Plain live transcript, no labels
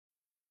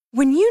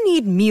When you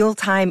need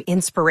mealtime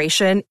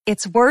inspiration,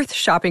 it's worth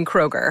shopping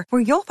Kroger,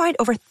 where you'll find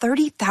over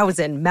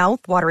 30,000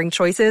 mouth-watering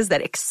choices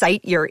that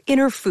excite your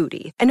inner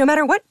foodie. And no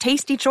matter what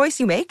tasty choice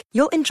you make,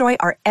 you'll enjoy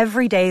our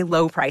everyday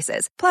low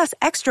prices, plus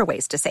extra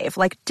ways to save,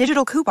 like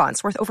digital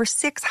coupons worth over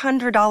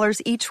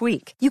 $600 each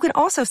week. You can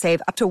also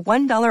save up to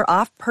 $1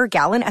 off per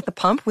gallon at the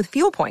pump with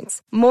fuel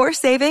points. More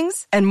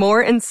savings and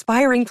more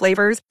inspiring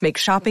flavors make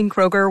shopping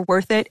Kroger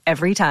worth it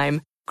every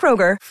time.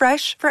 Kroger,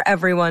 fresh for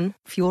everyone.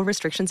 Fuel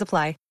restrictions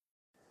apply.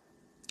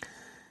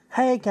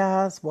 Hey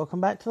guys,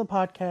 welcome back to the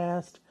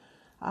podcast.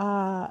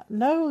 I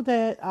know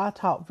that I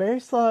talk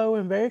very slow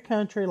and very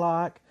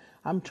country-like.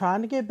 I'm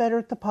trying to get better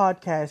at the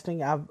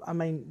podcasting. I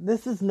mean,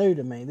 this is new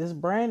to me. This is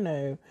brand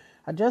new.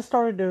 I just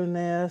started doing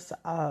this.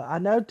 I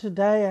know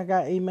today I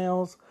got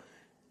emails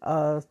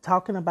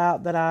talking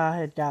about that I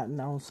had gotten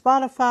on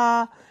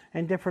Spotify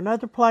and different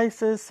other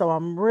places. So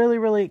I'm really,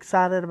 really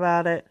excited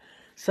about it.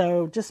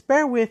 So just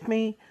bear with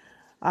me.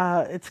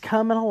 It's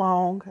coming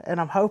along,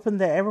 and I'm hoping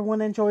that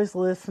everyone enjoys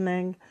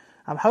listening.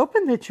 I'm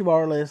hoping that you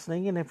are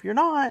listening, and if you're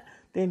not,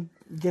 then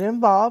get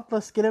involved.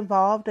 Let's get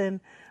involved, and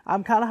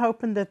I'm kind of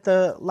hoping that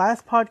the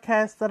last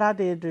podcast that I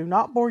did do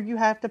not bore you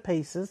half to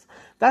pieces.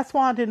 That's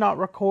why I did not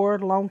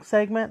record long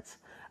segments,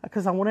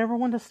 because I want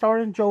everyone to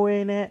start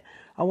enjoying it.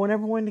 I want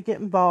everyone to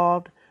get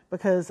involved,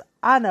 because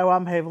I know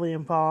I'm heavily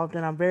involved,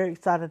 and I'm very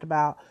excited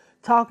about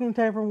talking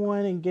to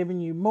everyone and giving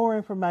you more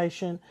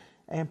information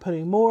and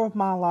putting more of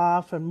my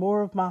life and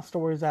more of my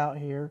stories out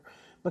here,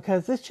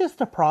 because it's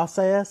just a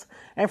process.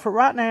 And for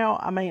right now,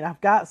 I mean, I've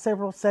got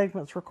several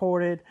segments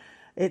recorded.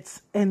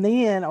 And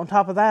then on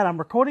top of that, I'm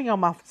recording on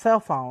my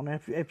cell phone,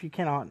 if you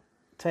cannot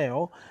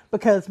tell,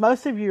 because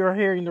most of you are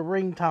hearing the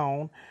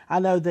ringtone. I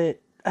know that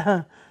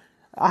I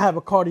have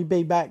a Cardi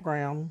B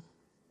background.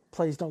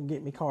 Please don't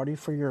get me, Cardi,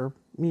 for your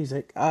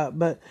music.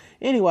 But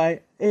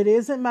anyway, it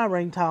isn't my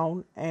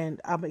ringtone,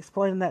 and I'm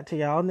explaining that to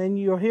y'all. And then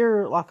you'll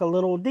hear like a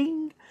little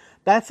ding.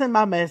 That's in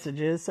my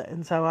messages,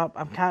 and so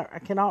I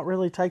cannot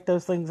really take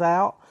those things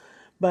out.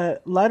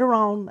 But later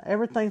on,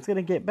 everything's going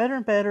to get better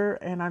and better,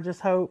 and I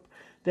just hope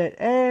that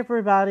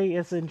everybody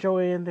is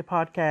enjoying the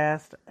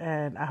podcast,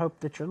 and I hope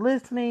that you're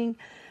listening.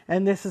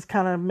 And this is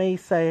kind of me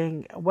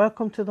saying,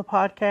 welcome to the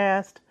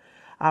podcast.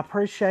 I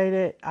appreciate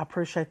it. I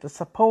appreciate the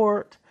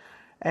support,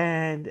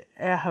 and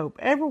I hope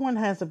everyone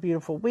has a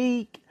beautiful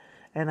week,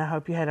 and I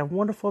hope you had a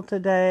wonderful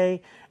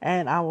today,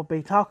 and I will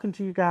be talking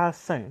to you guys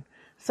soon.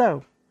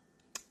 So,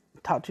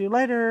 talk to you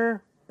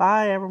later.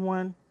 Bye,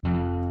 everyone.